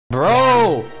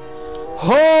Bro,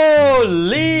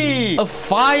 holy, a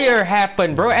fire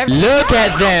happened, bro. Look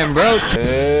at them, bro.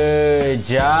 Good,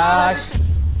 Josh.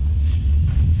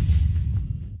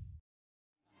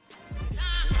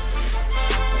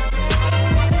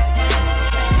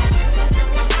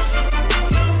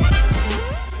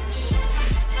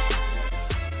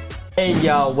 Hey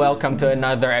y'all, welcome to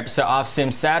another episode of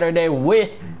Sim Saturday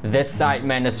with the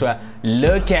sidemen as well.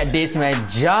 Look at this man,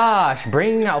 Josh,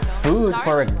 bringing out food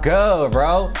for a go,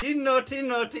 bro.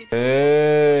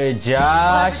 Good,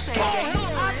 Josh.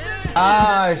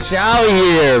 Out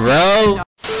here, bro.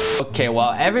 Okay,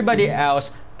 well, everybody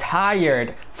else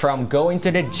tired from going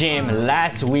to the gym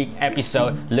last week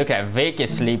episode. Look at Vic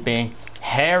is sleeping.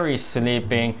 Harry's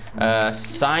sleeping,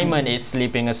 Simon is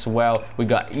sleeping as well. We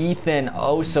got Ethan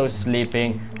also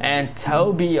sleeping, and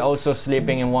Toby also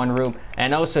sleeping in one room,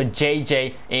 and also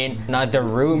JJ in another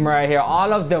room right here.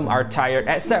 All of them are tired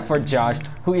except for Josh,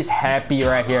 who is happy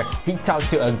right here. He talked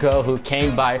to a girl who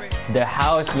came by the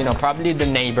house, you know, probably the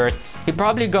neighbors. He's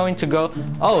probably going to go,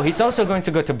 oh, he's also going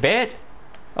to go to bed.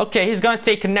 Okay, he's gonna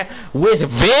take a nap with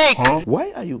Vic. Huh?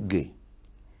 Why are you gay?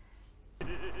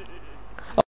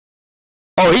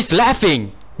 Oh, he's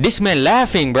laughing. This man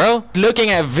laughing, bro. Looking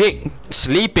at Vic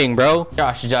sleeping, bro.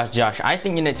 Josh. I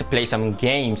think you need to play some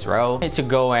games, bro. You need to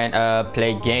go and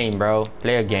play game, bro.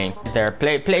 Play a game. There,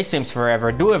 play Sims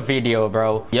Forever. Do a video,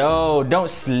 bro. Yo,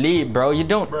 don't sleep, bro. You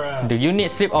don't. Bruh. Do you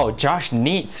need sleep? Oh, Josh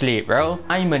needs sleep, bro.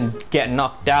 Simon get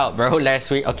knocked out, bro,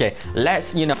 last week. Okay,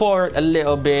 let's, you know, for a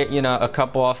little bit, you know, a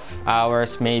couple of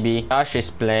hours maybe. Josh is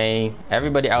playing.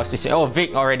 Everybody else is. Oh,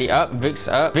 Vic already up. Vic's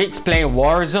up. Vic's playing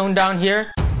Warzone down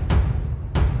here.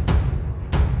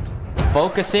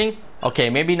 Focusing. Okay,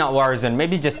 maybe not Warzone,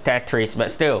 maybe just Tetris,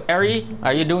 but still. Harry,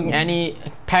 are you doing any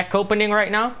pack opening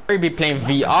right now? Harry be playing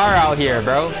VR out here,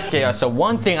 bro. Okay, so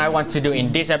one thing I want to do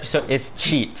in this episode is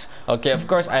cheats. Okay, of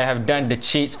course I have done the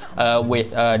cheats with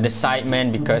the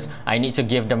sidemen because I need to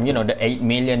give them, you know, the $8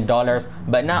 million.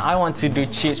 But now I want to do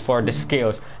cheats for the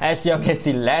skills. As y'all can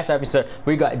see, last episode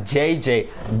we got JJ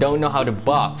don't know how to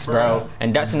box, bro,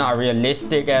 and that's not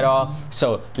realistic at all.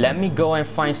 So let me go and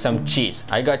find some cheats.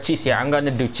 I got cheats here. I'm gonna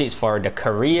do cheats for the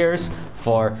careers,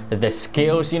 for the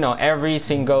skills, you know, every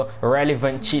single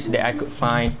relevant cheats that I could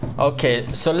find. Okay,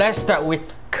 so let's start with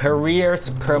careers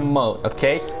promote.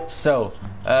 Okay, so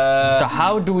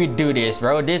how do we do this,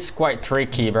 bro? This is quite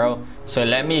tricky, bro. So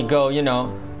let me go, you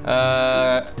know,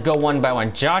 go one by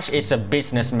one. Josh is a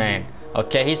businessman.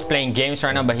 Okay, he's playing games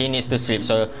right now, but he needs to sleep,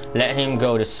 so let him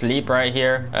go to sleep right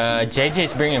here. JJ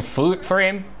is bringing food for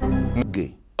him.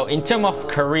 Gay. So in terms of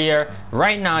career,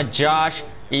 right now Josh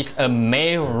is a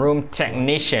mailroom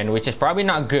technician, which is probably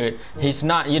not good. He's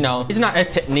not, you know, he's not a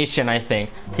technician. I think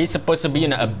he's supposed to be, you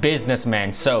know, a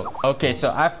businessman. So okay, so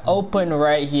I've opened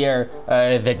right here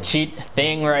the cheat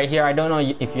thing right here. I don't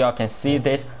know if y'all can see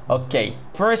this. Okay,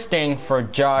 first thing for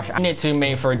Josh, I need to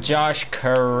make for Josh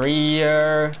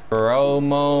career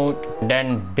promote,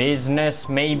 then business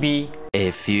maybe.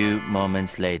 A few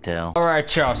moments later.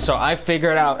 Alright y'all, so I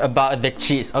figured out about the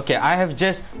cheats. Okay, I have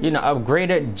just, you know,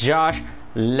 upgraded Josh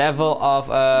level of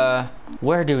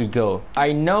where do we go?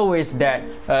 I know is that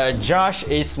Josh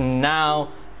is now,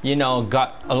 you know,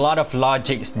 got a lot of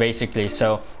logics basically.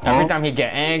 So every time he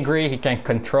get angry, he can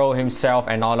control himself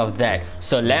and all of that.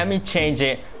 So let me change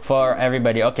it for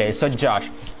everybody. Okay, so Josh,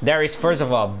 there is first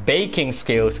of all baking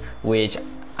skills, which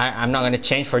I'm not gonna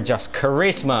change for just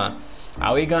charisma.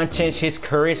 Are we gonna change his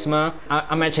charisma?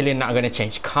 I'm actually not gonna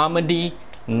change comedy.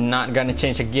 Not gonna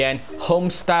change again. Home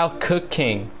style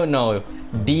cooking. Oh no.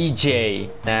 DJ.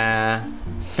 Nah.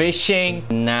 Fishing.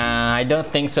 Nah, I don't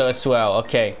think so as well.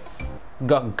 Okay.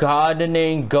 Got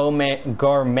gardening,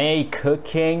 gourmet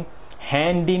cooking,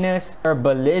 handiness,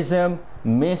 herbalism,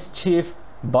 mischief,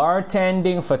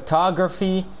 bartending,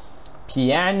 photography,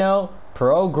 piano,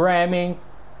 programming,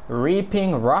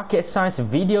 reaping, rocket science,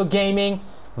 video gaming,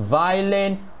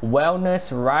 violin,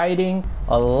 wellness, writing,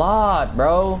 a lot,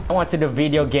 bro. I want to do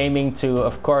video gaming to,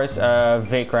 of course,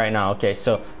 Vic right now. Okay,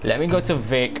 so let me go to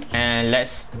Vic and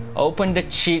let's open the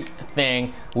cheat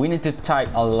thing. We need to type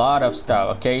a lot of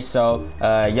stuff. Okay, so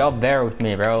y'all bear with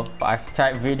me, bro. I've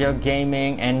typed video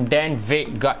gaming and then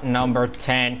Vic got number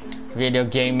 10 video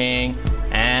gaming,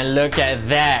 and look at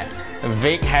that,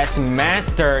 Vic has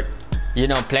mastered, you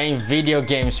know, playing video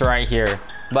games right here.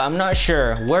 But I'm not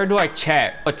sure. Where do I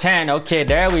check? Oh, 10. Okay,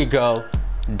 there we go.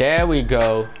 There we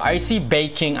go. I see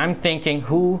baking. I'm thinking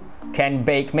who can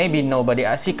bake? Maybe nobody.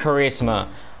 I see charisma.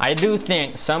 I do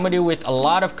think somebody with a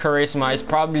lot of charisma is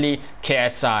probably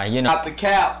KSI, you know. Stop the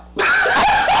cap. Stop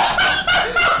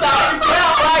the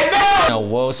cap right now.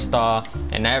 World Star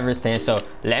and everything. So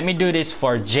let me do this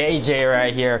for JJ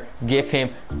right here. Give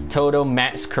him total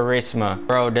max charisma.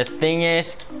 Bro, the thing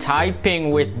is,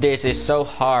 typing with this is so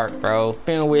hard, bro.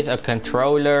 Typing with a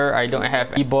controller, I don't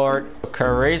have keyboard.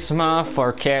 Charisma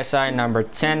for KSI number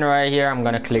 10 right here. I'm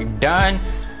gonna click done.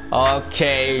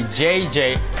 Okay,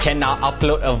 JJ can now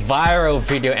upload a viral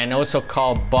video and also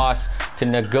call boss to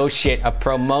negotiate a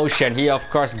promotion. He of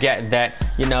course get that,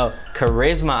 you know,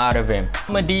 charisma out of him.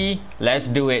 Comedy, let's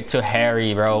do it to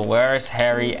Harry, bro. Where's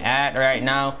Harry at right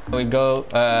now? We go,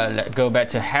 let's go back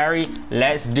to Harry.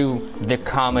 Let's do the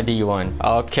comedy one.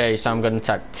 Okay, so I'm gonna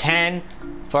type 10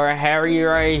 for Harry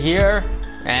right here.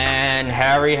 And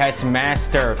Harry has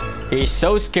mastered. He's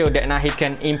so skilled that now he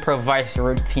can improvise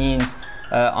routines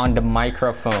on the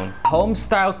microphone. Home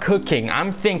style cooking,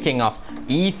 I'm thinking of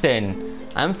Ethan.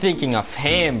 I'm thinking of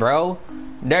him, bro.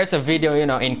 There's a video, you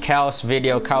know, in Cal's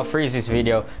video, Cal Freeze's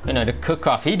video, you know, the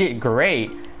cook-off. He did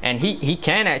great, and he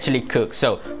can actually cook.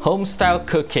 So home style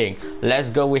cooking, let's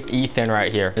go with Ethan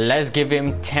right here. Let's give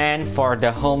him 10 for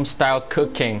the home style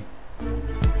cooking.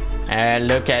 And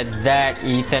look at that,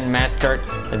 Ethan mastered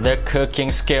the cooking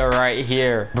skill right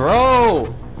here,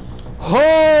 bro.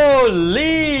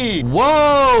 Holy,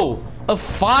 whoa, a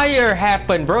fire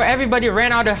happened, bro. Everybody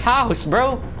ran out of the house,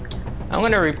 bro. I'm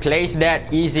gonna replace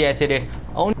that, easy as it is.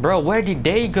 Oh, bro, where did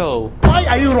they go? Why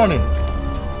are you running?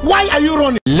 Why are you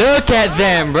running? Look at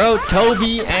them, bro.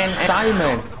 Toby and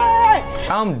Simon.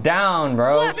 Calm down,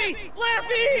 bro.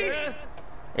 Laffy!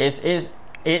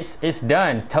 It's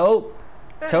done.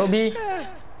 Toby,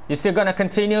 you still gonna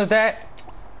continue that?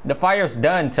 The fire's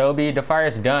done, Toby. The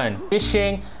fire's done.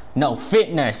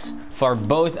 Fitness for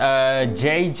both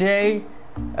JJ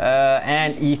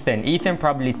and Ethan. Ethan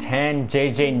probably 10,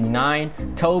 JJ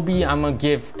 9. Toby, I'm gonna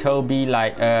give Toby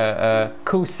like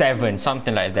cool 7,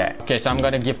 something like that. Okay, so I'm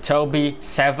gonna give Toby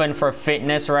 7 for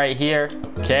fitness right here.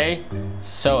 Okay,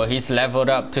 so he's leveled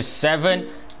up to 7.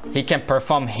 He can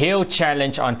perform hill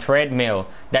challenge on treadmill.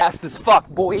 That's this fuck,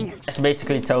 boy. That's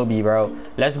basically Toby, bro.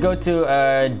 Let's go to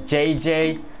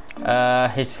JJ.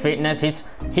 His fitness,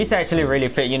 he's actually really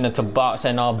fit, you know, to box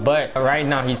and all, but right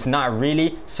now he's not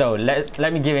really. So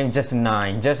let me give him just a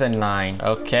 9, just a 9.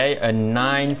 Okay, a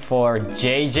 9 for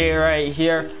JJ right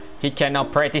here. He can now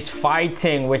practice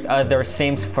fighting with other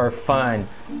sims for fun.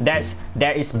 That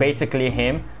is basically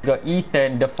him. Got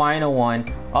Ethan, the final one,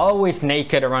 always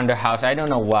naked around the house. I don't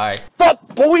know why.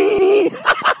 Fuck, boy.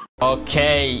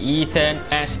 Okay, Ethan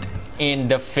asked in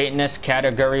the fitness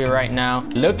category right now.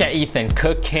 Look at Ethan,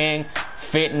 cooking,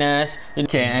 fitness.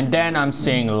 Okay, and then I'm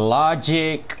seeing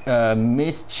logic,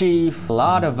 mischief, a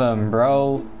lot of them,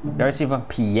 bro. There's even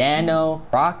piano,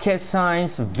 rocket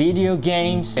science, video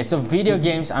games. Okay, so video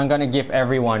games I'm gonna give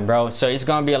everyone, bro, so it's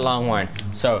gonna be a long one.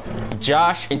 So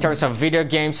Josh, in terms of video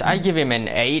games, I give him an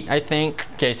 8, I think.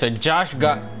 Okay, so Josh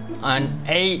got an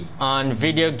 8 on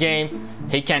video game.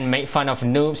 He can make fun of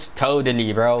noobs,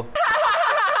 totally, bro.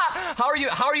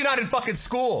 How are you not in fucking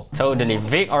school? Totally.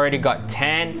 Vic already got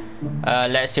 10.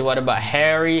 Let's see, what about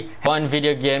Harry? 1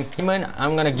 video game. Simon,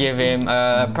 I'm gonna give him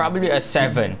probably a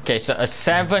 7. Okay, so a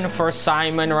 7 for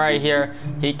Simon right here.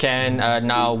 He can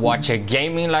now watch a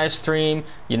gaming live stream.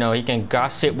 You know, he can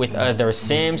gossip with other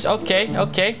sims.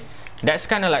 Okay. That's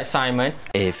kind of like Simon.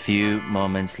 A few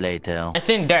moments later. I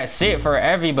think that's it for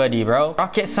everybody, bro.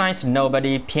 Rocket science,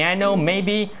 nobody. Piano,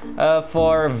 maybe.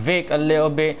 For Vic, a little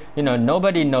bit. You know,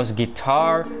 nobody knows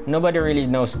guitar. Nobody really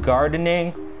knows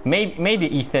gardening. Maybe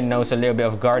Ethan knows a little bit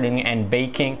of gardening and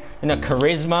baking. You know,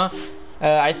 charisma.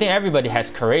 I think everybody has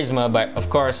charisma, but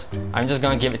of course, I'm just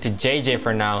gonna give it to JJ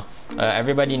for now.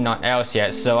 Everybody not else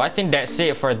yet. So I think that's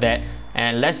it for that.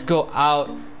 And let's go out.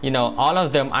 You know, all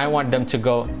of them, I want them to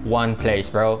go one place,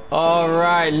 bro.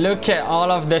 Alright, look at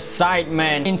all of the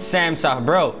sidemen in Sam's house.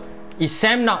 Bro, is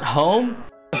Sam not home?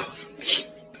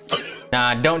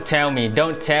 Nah, don't tell me,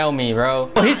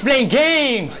 bro. Oh, he's playing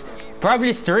games!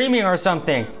 Probably streaming or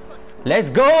something.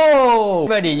 Let's go!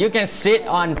 Everybody, you can sit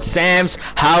on Sam's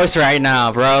house right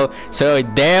now, bro. So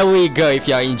there we go. If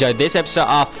y'all enjoyed this episode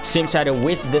of Sims Shadow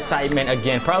with the Sidemen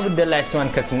again, probably the last one,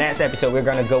 because next episode we're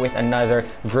gonna go with another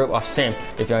group of Sims.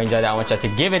 If y'all enjoyed that, I want y'all to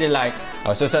give it a like,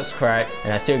 also subscribe,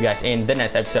 and I'll see you guys in the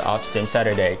next episode of Sim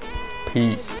Saturday.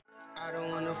 Peace. I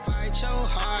don't wanna fight your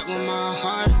heart with my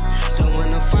heart.